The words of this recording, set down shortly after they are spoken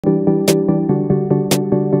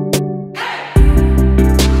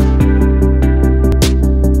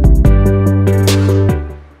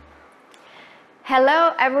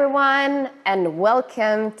Hello everyone and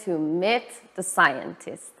welcome to Meet the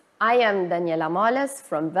Scientist. I am Daniela Moles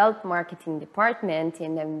from VELP Marketing Department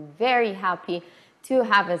and I'm very happy to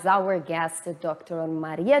have as our guest Dr.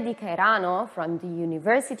 Maria Di Cairano from the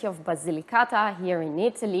University of Basilicata here in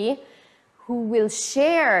Italy, who will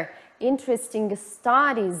share interesting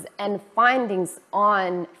studies and findings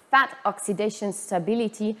on fat oxidation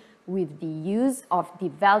stability with the use of the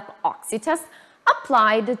VELP Oxitest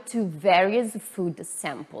applied to various food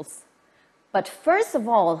samples. But first of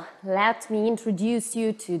all, let me introduce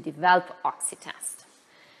you to the VELP Oxitest.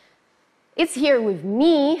 It's here with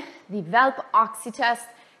me, the VELP Oxitest.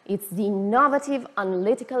 It's the innovative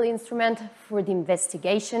analytical instrument for the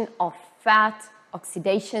investigation of fat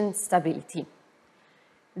oxidation stability.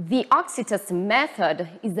 The Oxitest method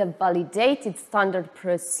is a validated standard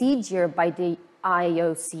procedure by the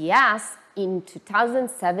IOCS in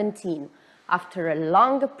 2017 after a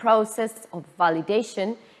long process of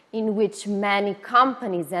validation in which many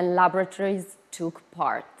companies and laboratories took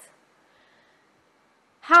part.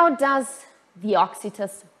 How does the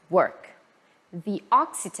Oxitest work? The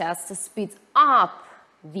Oxitest speeds up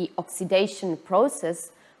the oxidation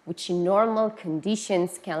process, which in normal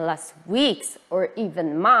conditions can last weeks or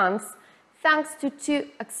even months, thanks to two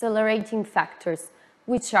accelerating factors,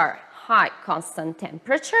 which are high constant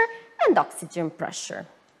temperature and oxygen pressure.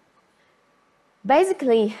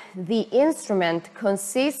 Basically, the instrument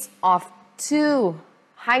consists of two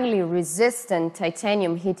highly resistant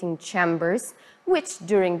titanium heating chambers, which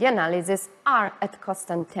during the analysis are at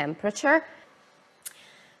constant temperature.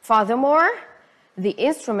 Furthermore, the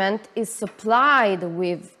instrument is supplied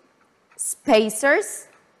with spacers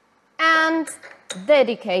and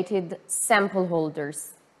dedicated sample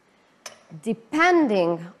holders.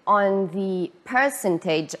 Depending on the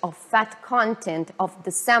percentage of fat content of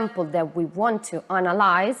the sample that we want to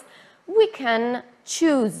analyze, we can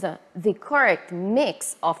choose the correct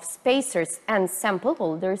mix of spacers and sample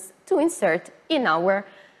holders to insert in our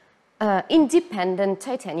independent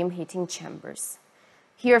titanium heating chambers.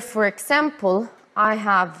 Here, for example, I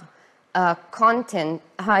have a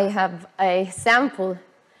sample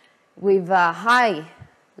with a high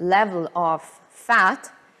level of fat.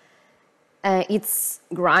 It's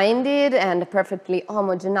grinded and perfectly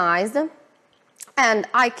homogenized, and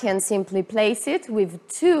I can simply place it with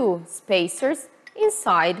two spacers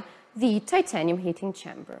inside the titanium heating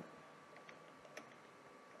chamber.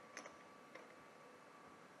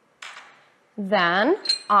 Then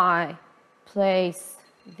I place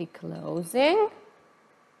the closing.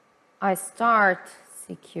 I start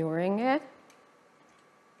securing it,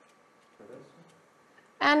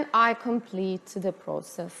 and I complete the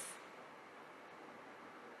process.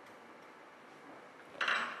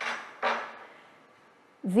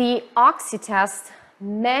 The Oxitest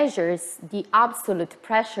measures the absolute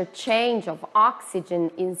pressure change of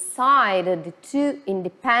oxygen inside the two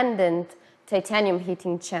independent titanium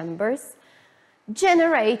heating chambers,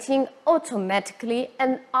 generating automatically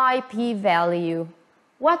an IP value.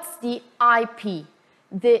 What's the IP?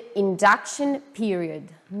 The induction period,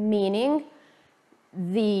 meaning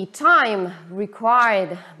the time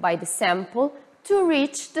required by the sample to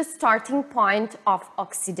reach the starting point of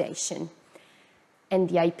oxidation. And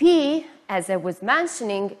the IP, as I was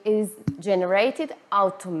mentioning, is generated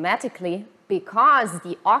automatically because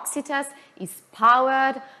the Oxitest is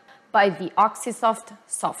powered by the Oxysoft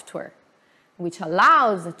software, which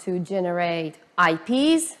allows to generate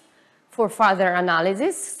IPs for further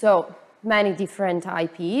analysis, so many different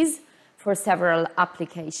IPs for several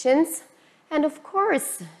applications. And of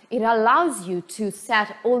course, it allows you to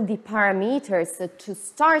set all the parameters to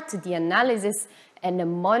start the analysis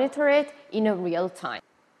and monitor it in real time.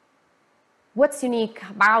 What's unique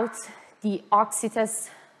about the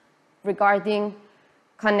Oxitest regarding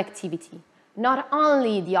connectivity? Not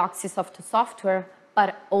only the Oxysoft software,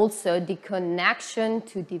 but also the connection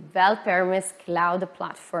to the VELP Hermes cloud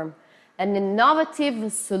platform, an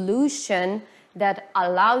innovative solution that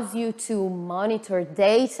allows you to monitor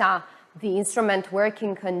data, the instrument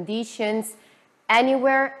working conditions,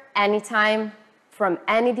 anywhere, anytime, from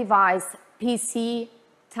any device, PC,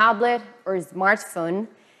 tablet, or smartphone,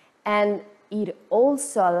 and it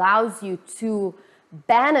also allows you to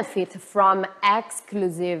benefit from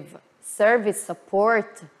exclusive service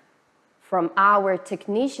support from our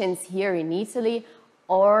technicians here in Italy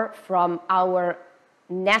or from our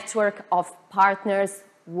network of partners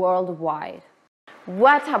worldwide.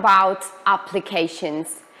 What about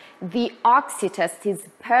applications? The Oxitest is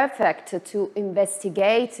perfect to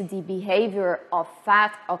investigate the behavior of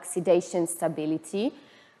fat oxidation stability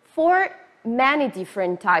for many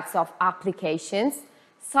different types of applications,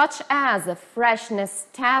 such as freshness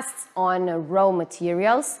tests on raw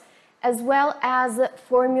materials, as well as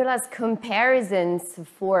formulas comparisons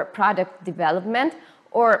for product development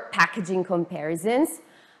or packaging comparisons,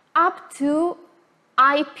 up to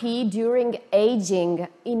IP during aging,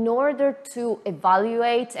 in order to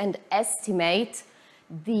evaluate and estimate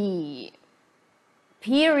the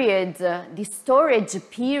period, the storage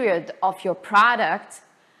period of your product.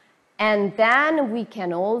 And then we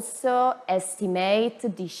can also estimate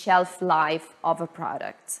the shelf life of a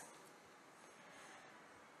product.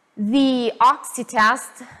 The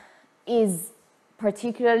Oxitest is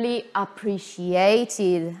particularly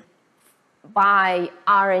appreciated by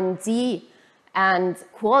R&D and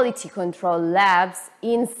quality control labs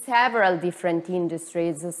in several different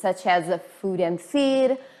industries, such as food and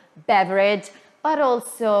feed, beverage, but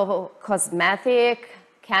also cosmetic,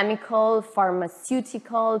 chemical,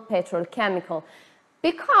 pharmaceutical, petrochemical.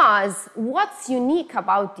 Because what's unique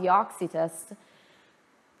about the Oxitest?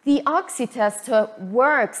 The Oxitest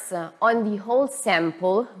works on the whole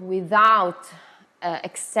sample without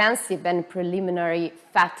extensive and preliminary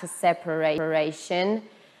fat separation,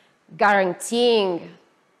 guaranteeing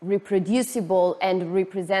reproducible and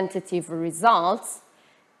representative results.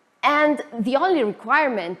 And the only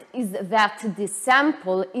requirement is that the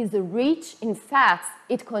sample is rich in fats.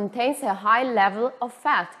 It contains a high level of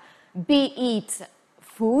fat, be it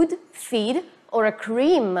food, feed, or a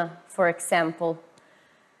cream, for example.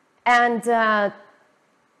 And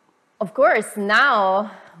of course,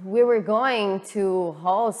 now we were going to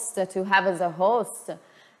have as a host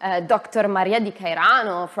Dr. Maria Di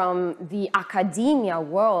Cairano from the academia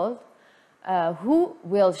world, who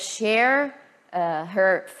will share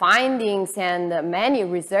her findings and many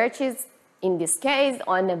researches, in this case,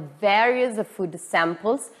 on various food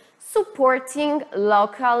samples, supporting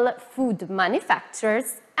local food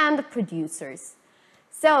manufacturers and producers.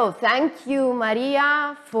 So thank you,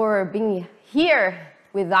 Maria, for being here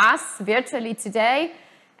with us virtually today,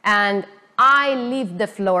 and I leave the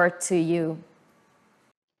floor to you.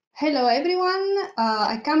 Hello everyone,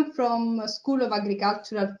 I come from School of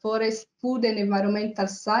Agricultural, Forest, Food and Environmental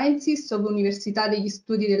Sciences of Università degli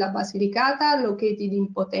Studi della Basilicata, located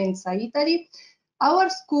in Potenza, Italy. Our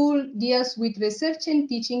school deals with research and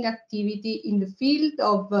teaching activity in the field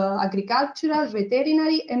of agricultural,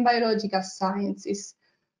 veterinary and biological sciences.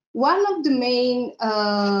 One of the main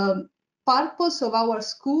purpose of our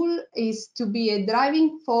school is to be a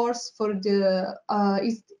driving force for the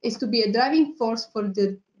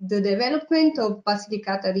the development of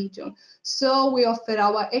Basilicata region. So we offer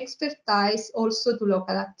our expertise also to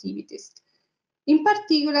local activities. In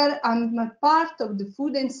particular, I'm a part of the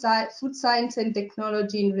food science and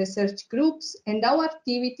technology in research groups, and our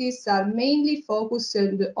activities are mainly focused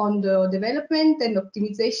on the development and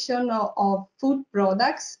optimization of food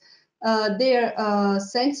products, their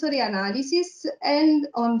sensory analysis, and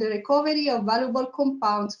on the recovery of valuable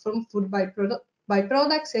compounds from food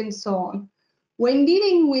byproducts and so on. When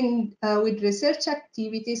dealing with research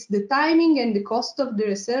activities, the timing and the cost of the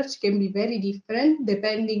research can be very different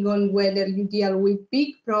depending on whether you deal with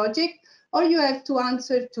big projects or you have to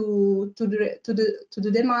answer to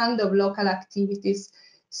the demand of local activities.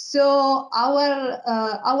 So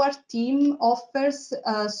our team offers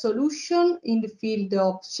a solution in the field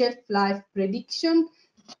of shelf life prediction.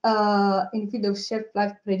 Assessment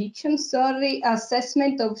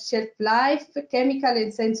of shelf life, chemical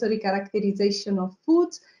and sensory characterization of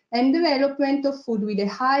foods, and development of food with a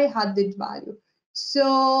high added value.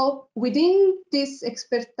 So within this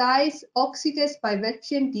expertise, Oxitest by VELP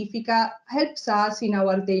Scientifica helps us in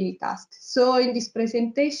our daily tasks. So in this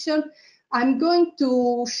presentation, I'm going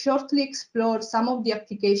to shortly explore some of the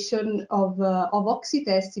application of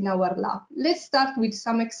Oxitest in our lab. Let's start with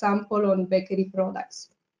some example on bakery products.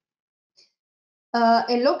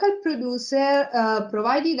 A local producer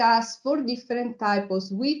provided us 4 different types of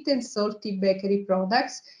sweet and salty bakery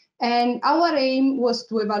products, and our aim was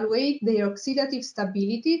to evaluate their oxidative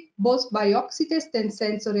stability, both by Oxitest and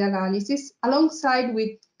sensory analysis, alongside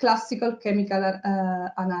with classical chemical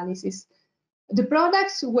analysis. The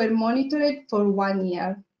products were monitored for 1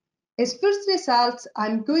 year. As first results,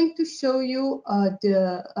 I'm going to show you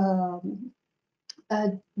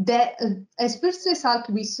as first result,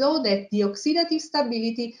 we saw that the oxidative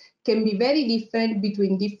stability can be very different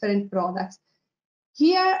between different products.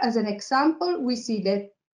 Here, as an example, we see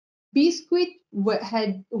that biscuits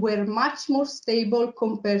were much more stable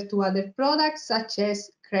compared to other products, such as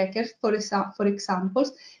crackers, for example,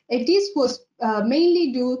 and this was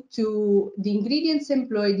mainly due to the ingredients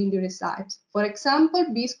employed in the recipes. For example,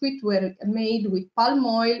 biscuits were made with palm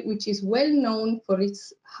oil, which is well known for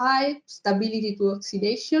its high stability to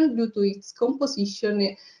oxidation due to its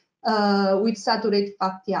composition with saturated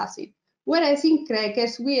fatty acid. Whereas in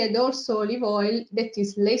crackers, we had also olive oil that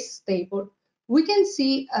is less stable. We can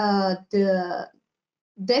see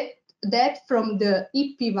that from the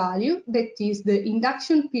EP value, that is the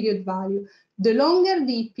induction period value. The longer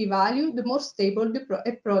the EP value, the more stable the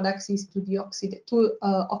product is to the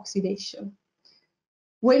oxidation.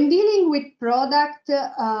 When dealing with product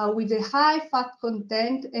with a high fat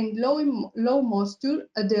content and low moisture,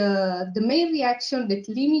 the main reaction that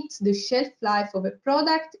limits the shelf life of a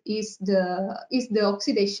product is the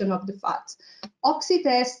oxidation of the fats.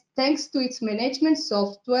 Oxitest, thanks to its management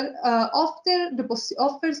software, offers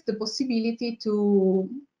the possibility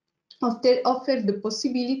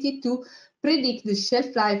to predict the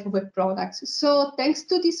shelf life of a product. So thanks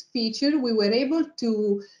to this feature, we were able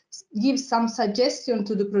to give some suggestion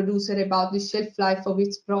to the producer about the shelf life of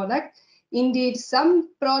its product. Indeed, some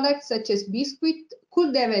products such as biscuit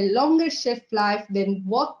could have a longer shelf life than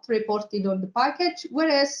what reported on the package,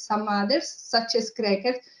 whereas some others, such as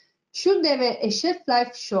crackers, should have a shelf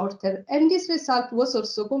life shorter. And this result was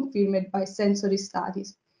also confirmed by sensory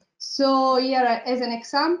studies. So here, as an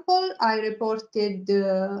example, I reported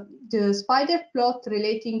the spider plot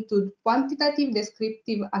relating to quantitative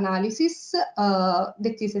descriptive analysis,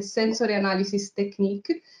 that is a sensory analysis technique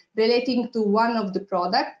relating to one of the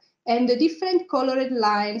products, and the different colored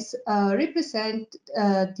lines represent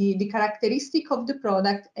the characteristic of the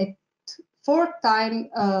product at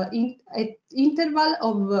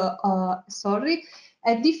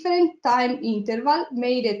different time interval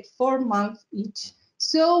made at 4 months each.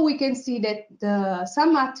 So we can see that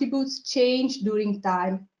some attributes change during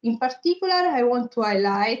time. In particular, I want to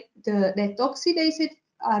highlight that oxidized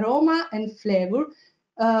aroma and flavor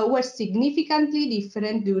were significantly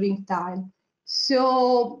different during time.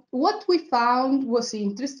 So what we found was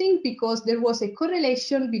interesting because there was a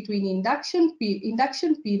correlation between induction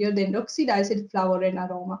period and oxidized flavor and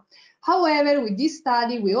aroma. However, with this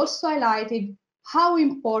study, we also highlighted how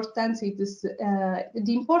important it is,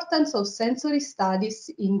 the importance of sensory studies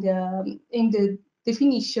in the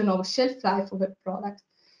definition of shelf life of a product.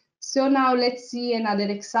 So now let's see another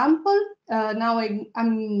example. Now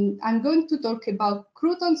I'm going to talk about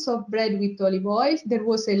croutons of bread with olive oil. There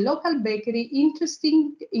was a local bakery interested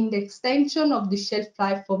in the extension of the shelf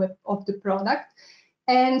life of the product.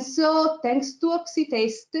 And so thanks to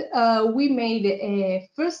Oxitest, we made a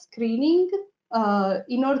first screening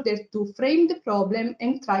in order to frame the problem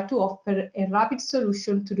and try to offer a rapid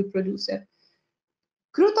solution to the producer.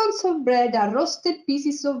 Croutons of bread are roasted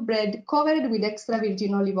pieces of bread covered with extra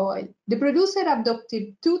virgin olive oil. The producer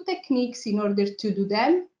adopted two techniques in order to do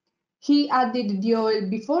them. He added the oil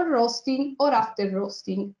before roasting or after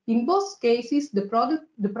roasting. In both cases, the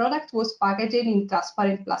product was packaged in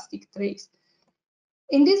transparent plastic trays.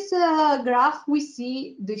 In this graph, we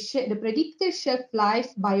see the predicted shelf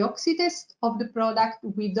life by Oxitest of the product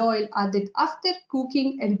with oil added after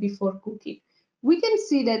cooking and before cooking. We can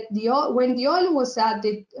see that when the oil was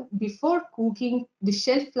added before cooking, the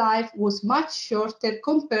shelf life was much shorter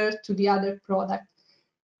compared to the other product.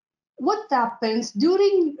 What happens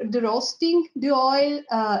during the roasting? The oil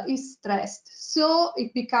is stressed, so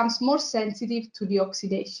it becomes more sensitive to the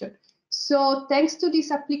oxidation. So thanks to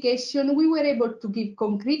this application, we were able to give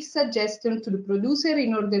concrete suggestions to the producer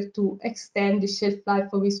in order to extend the shelf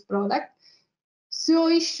life of his product. So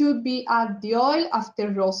it should be add the oil after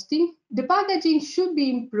roasting. The packaging should be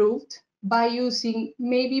improved by using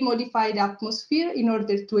maybe modified atmosphere in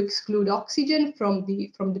order to exclude oxygen from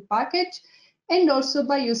the package, and also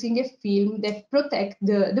by using a film that protects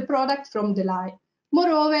the product from the light.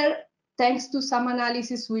 Moreover, thanks to some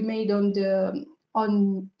analysis we made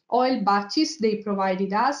on oil batches they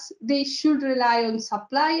provided us, they should rely on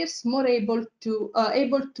suppliers more able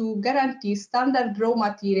to guarantee standard raw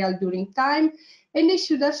material during time, and they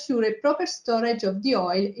should assure a proper storage of the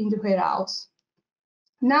oil in the warehouse.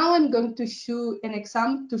 Now I'm going to show you an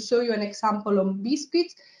example on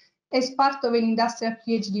biscuits. As part of an industrial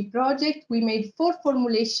PhD project, we made 4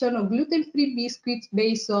 formulations of gluten-free biscuits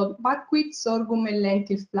based on buckwheat, sorghum, and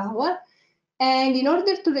lentil flour. And in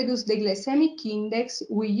order to reduce the glycemic index,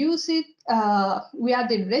 we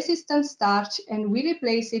added resistant starch, and we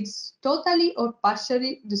replaced it totally or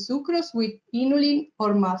partially the sucrose with inulin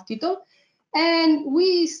or maltitol. And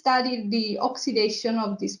we studied the oxidation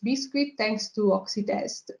of this biscuit thanks to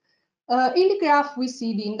Oxitest. In the graph, we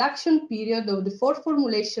see the induction period of the fourth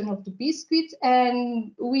formulation of the biscuit,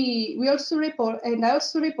 and I also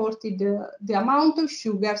reported the amount of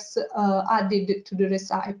sugars added to the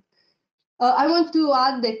recipe. I want to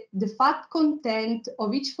add that the fat content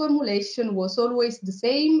of each formulation was always the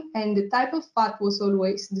same, and the type of fat was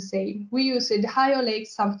always the same. We used high oleic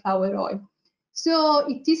sunflower oil. So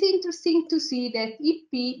it is interesting to see that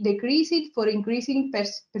EP decreased for increasing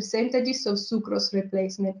percentages of sucrose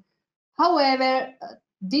replacement. However,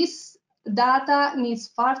 this data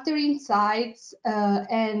needs further insights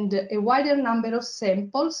and a wider number of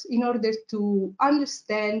samples in order to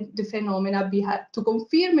understand the phenomena behind, to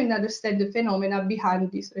confirm and understand the phenomena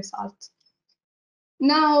behind these results.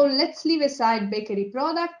 Now let's leave aside bakery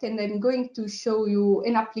product, and I'm going to show you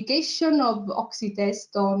an application of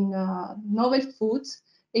Oxitest on novel foods.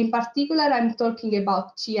 In particular, I'm talking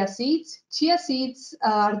about chia seeds. Chia seeds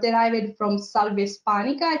are derived from Salvia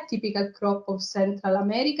hispanica, a typical crop of Central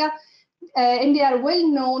America, and they are well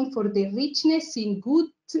known for their richness in good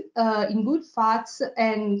fats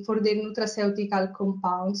and for their nutraceutical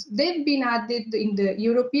compounds. They've been added in the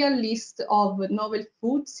European list of novel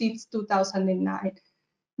foods since 2009.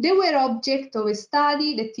 They were object of a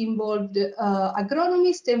study that involved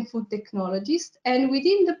agronomists and food technologists, and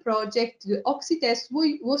within the project, the Oxitest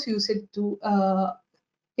was used to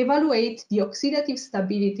evaluate the oxidative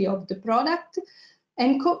stability of the product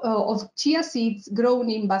and of chia seeds grown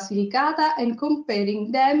in Basilicata and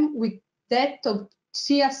comparing them with that of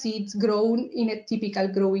chia seeds grown in a typical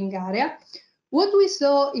growing area. What we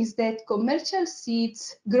saw is that commercial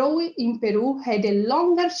seeds grown in Peru had a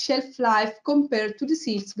longer shelf life compared to the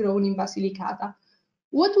seeds grown in Basilicata.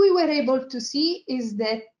 What we were able to see is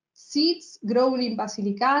that seeds grown in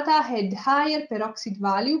Basilicata had higher peroxide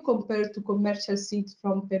value compared to commercial seeds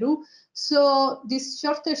from Peru. So this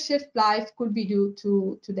shorter shelf life could be due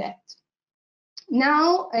to that.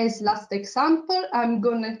 Now, as last example, I'm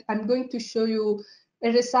going to show you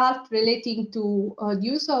a result relating to the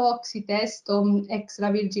use of Oxitest on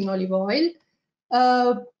extra virgin olive oil.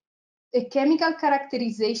 A chemical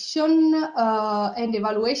characterization and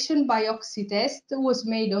evaluation by Oxitest was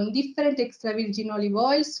made on different extra virgin olive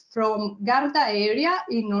oils from Garda area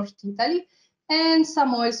in North Italy and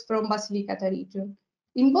some oils from Basilicata region.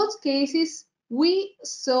 In both cases, we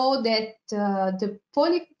saw that the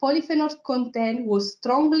polyphenol content was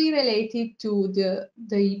strongly related to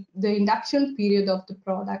the induction period of the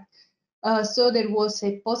product. So there was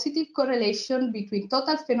a positive correlation between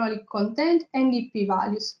total phenolic content and EP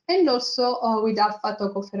values, and also with alpha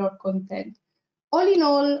tocopherol content. All in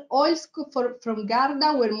all, oils from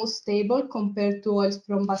Garda were more stable compared to oils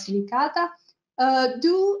from Basilicata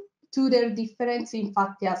due to their difference in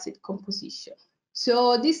fatty acid composition.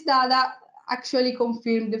 So this data actually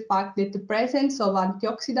confirmed the fact that the presence of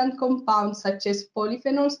antioxidant compounds such as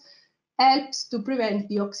polyphenols helps to prevent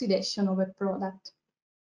the oxidation of a product.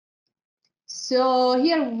 So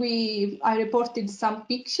here I reported some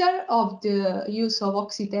picture of the use of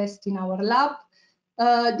Oxitest in our lab.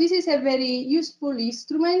 This is a very useful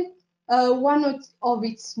instrument. One of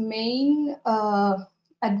its main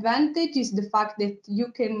advantage is the fact that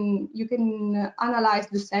you can analyze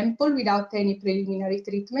the sample without any preliminary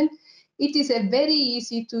treatment. It is a very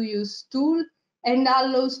easy to use tool and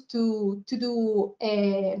allows to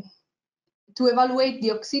evaluate the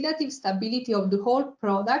oxidative stability of the whole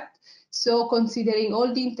product, so considering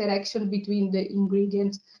all the interaction between the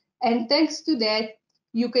ingredients. And thanks to that,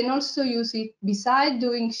 you can also use it beside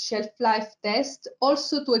doing shelf life tests,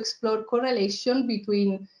 also to explore correlation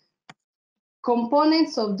between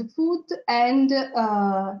components of the food and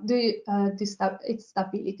its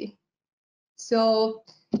stability. So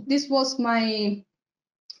this was my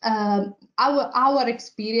our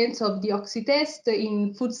experience of the Oxitest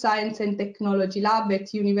in Food Science and Technology Lab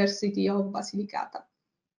at University of Basilicata.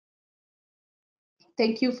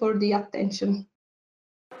 Thank you for the attention.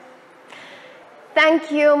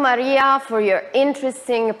 Thank you, Maria, for your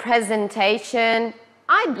interesting presentation.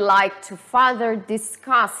 I'd like to further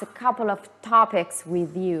discuss a couple of topics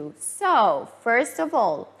with you. So, first of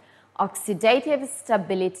all, oxidative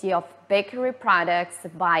stability of bakery products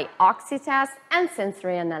by Oxitest and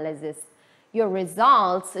sensory analysis. Your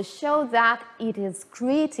results show that it is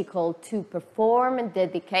critical to perform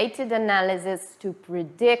dedicated analysis to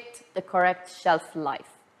predict the correct shelf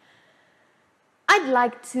life. I'd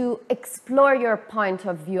like to explore your point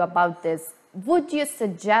of view about this. Would you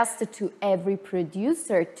suggest to every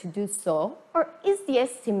producer to do so, or is the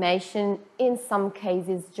estimation in some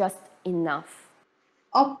cases just enough?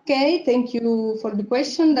 Okay, thank you for the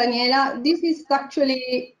question, Daniela. This is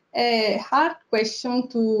actually a hard question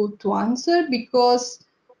to answer because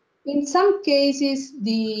In some cases,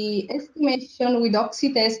 the estimation with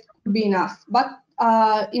Oxitest could be enough, but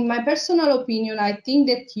in my personal opinion, I think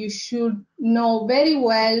that you should know very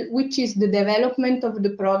well which is the development of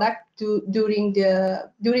the product during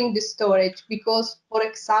the storage, because, for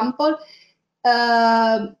example,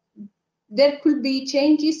 there could be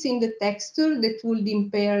changes in the texture that would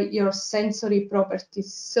impair your sensory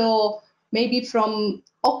properties. So maybe from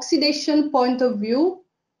oxidation point of view,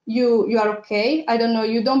 you are okay. I don't know,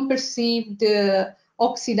 you don't perceive the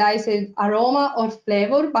oxidized aroma or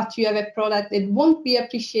flavor, but you have a product that won't be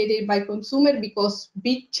appreciated by consumer because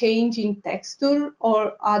big change in texture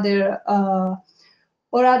or other of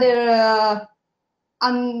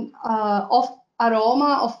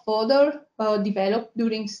aroma of odor developed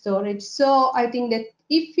during storage. So I think that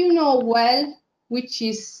if you know well which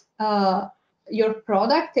is your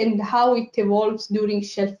product and how it evolves during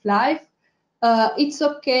shelf life, it's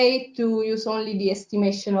okay to use only the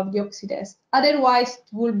estimation of the oxidase. Otherwise,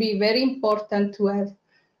 it will be very important to have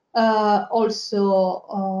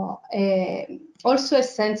also a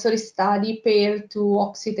sensory study paired to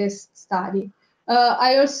oxitest study.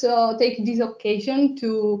 I also take this occasion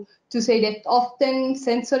to say that often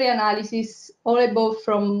sensory analysis, all above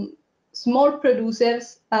from small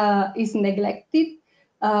producers, is neglected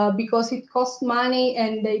because it costs money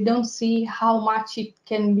and they don't see how much it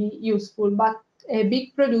can be useful. But a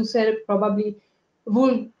big producer probably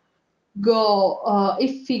would go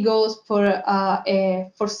if he goes for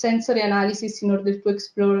sensory analysis in order to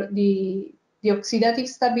explore the oxidative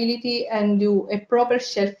stability and do a proper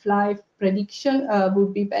shelf life prediction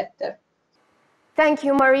would be better. Thank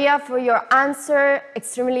you, Maria, for your answer.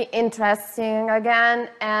 Extremely interesting again.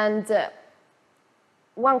 And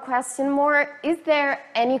one question more. Is there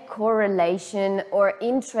any correlation or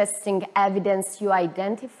interesting evidence you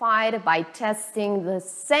identified by testing the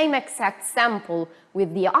same exact sample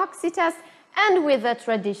with the Oxitest and with a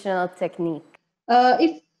traditional technique?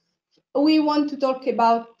 If we want to talk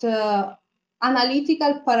about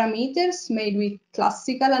analytical parameters made with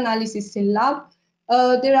classical analysis in lab,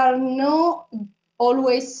 there are no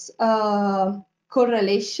always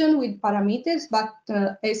correlation with parameters, but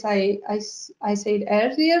as I said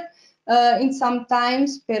earlier, in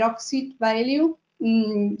sometimes peroxide value,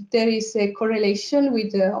 there is a correlation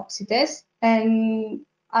with the Oxitest, and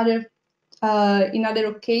in other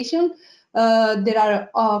occasions, there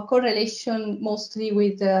are correlation mostly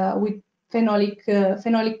with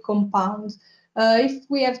phenolic compounds. If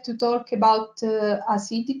we have to talk about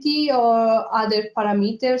acidity or other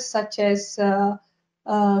parameters such as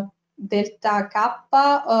delta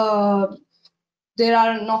kappa, there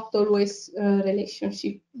are not always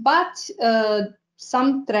relationship, but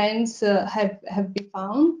some trends have been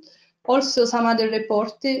found. Also, some other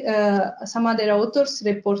authors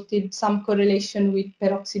reported some correlation with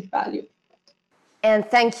peroxide value. And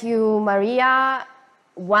thank you, Maria.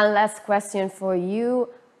 One last question for you.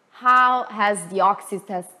 How has the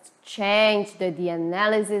Oxitest changed the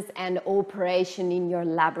analysis and operation in your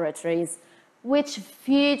laboratories? Which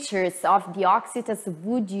features of the Oxitest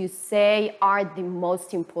would you say are the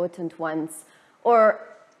most important ones, or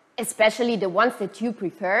especially the ones that you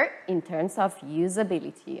prefer in terms of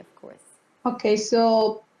usability, of course? Okay,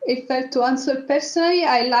 so if I have to answer personally,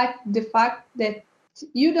 I like the fact that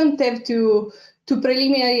you don't have to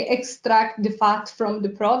preliminary extract the fat from the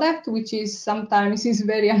product, which is sometimes is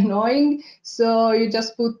very annoying. So you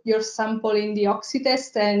just put your sample in the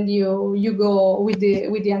Oxitest and you go with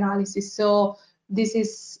the analysis. So this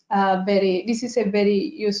is a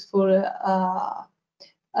very useful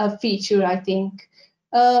feature, I think.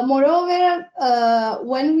 Moreover,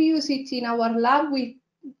 when we use it in our lab, we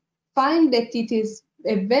find that it is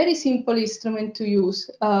a very simple instrument to use.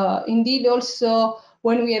 Indeed, also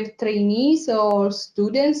when we have trainees or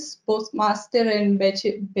students, both master and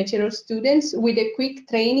bachelor students, with a quick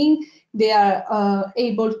training, they are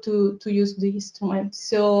able to use the instrument.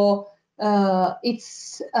 So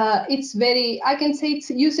it's very, I can say it's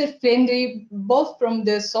user-friendly, both from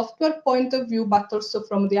the software point of view, but also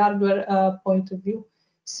from the hardware point of view.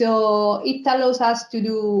 So it allows us to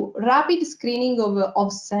do rapid screening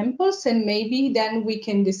of samples, and maybe then we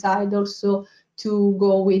can decide also to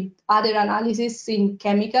go with other analysis in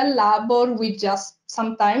chemical lab, or with just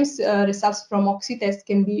sometimes results from Oxitest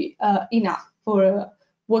can be enough for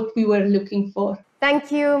what we were looking for.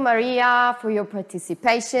 Thank you, Maria, for your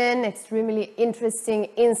participation. Extremely interesting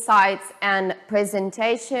insights and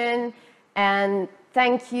presentation. And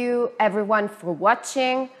thank you, everyone, for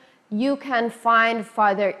watching. You can find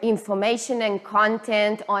further information and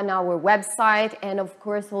content on our website, and of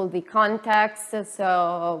course all the contacts,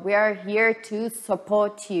 so we are here to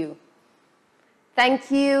support you.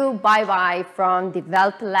 Thank you. Bye-bye from the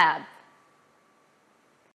VELP Lab.